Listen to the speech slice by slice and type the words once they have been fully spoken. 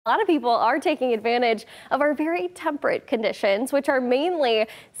A lot of people are taking advantage of our very temperate conditions, which are mainly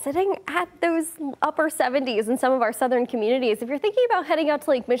sitting at those upper 70s in some of our southern communities. If you're thinking about heading out to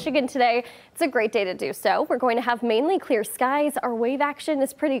Lake Michigan today, it's a great day to do so. We're going to have mainly clear skies. Our wave action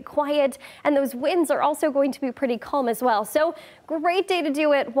is pretty quiet, and those winds are also going to be pretty calm as well. So great day to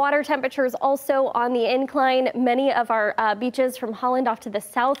do it. Water temperatures also on the incline. Many of our beaches from Holland off to the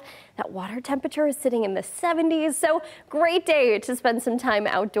south, that water temperature is sitting in the 70s. So great day to spend some time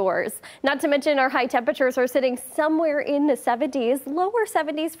outdoors. Not to mention our high temperatures are sitting somewhere in the 70s, lower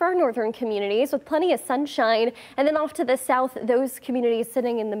 70s for our northern communities with plenty of sunshine. And then off to the south, those communities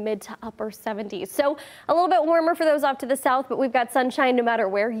sitting in the mid to upper 70s. So a little bit warmer for those off to the south, but we've got sunshine no matter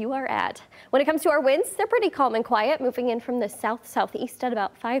where you are at. When it comes to our winds, they're pretty calm and quiet, moving in from the southeast at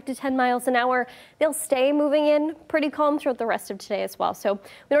about 5 to 10 miles an hour. They'll stay moving in pretty calm throughout the rest of today as well. So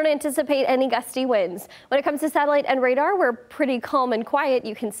we don't anticipate any gusty winds. When it comes to satellite and radar, we're pretty calm and quiet.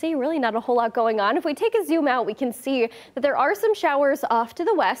 You can see really not a whole lot going on. If we take a zoom out, we can see that there are some showers off to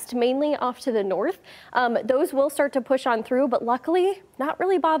the west, mainly off to the north. Those will start to push on through, but luckily not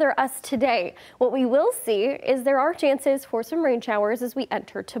really bother us today. What we will see is there are chances for some rain showers as we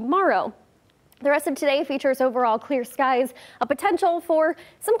enter tomorrow. The rest of today features overall clear skies, a potential for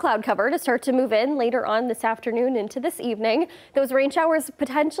some cloud cover to start to move in later on this afternoon into this evening. Those rain showers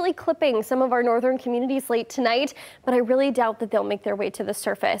potentially clipping some of our northern communities late tonight, but I really doubt that they'll make their way to the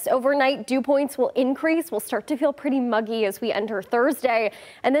surface. Overnight, dew points will increase. We'll start to feel pretty muggy as we enter Thursday.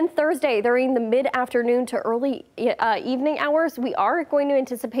 And then Thursday, during the mid-afternoon to early evening hours, we are going to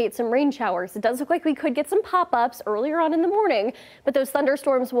anticipate some rain showers. It does look like we could get some pop-ups earlier on in the morning, but those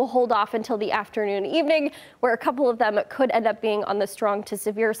thunderstorms will hold off until the afternoon evening, where a couple of them could end up being on the strong to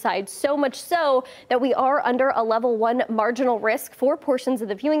severe side. So much so that we are under a level 1 marginal risk for portions of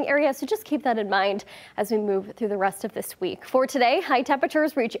the viewing area. So just keep that in mind as we move through the rest of this week. For today, high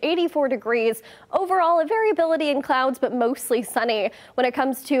temperatures reach 84 degrees. Overall, a variability in clouds, but mostly sunny. When it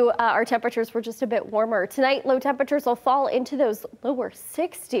comes to our temperatures, we're just a bit warmer. Tonight, low temperatures will fall into those lower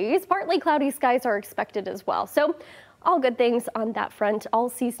 60s. Partly cloudy skies are expected as well. So all good things on that front, all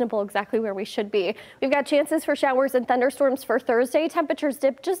seasonable exactly where we should be. We've got chances for showers and thunderstorms for Thursday. Temperatures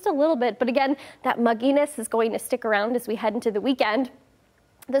dip just a little bit, but again, that mugginess is going to stick around as we head into the weekend.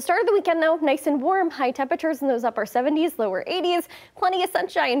 The start of the weekend, though, nice and warm, high temperatures in those upper 70s, lower 80s, plenty of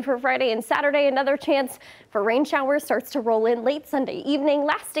sunshine for Friday and Saturday. Another chance for rain showers starts to roll in late Sunday evening,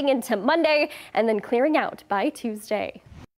 lasting into Monday, and then clearing out by Tuesday.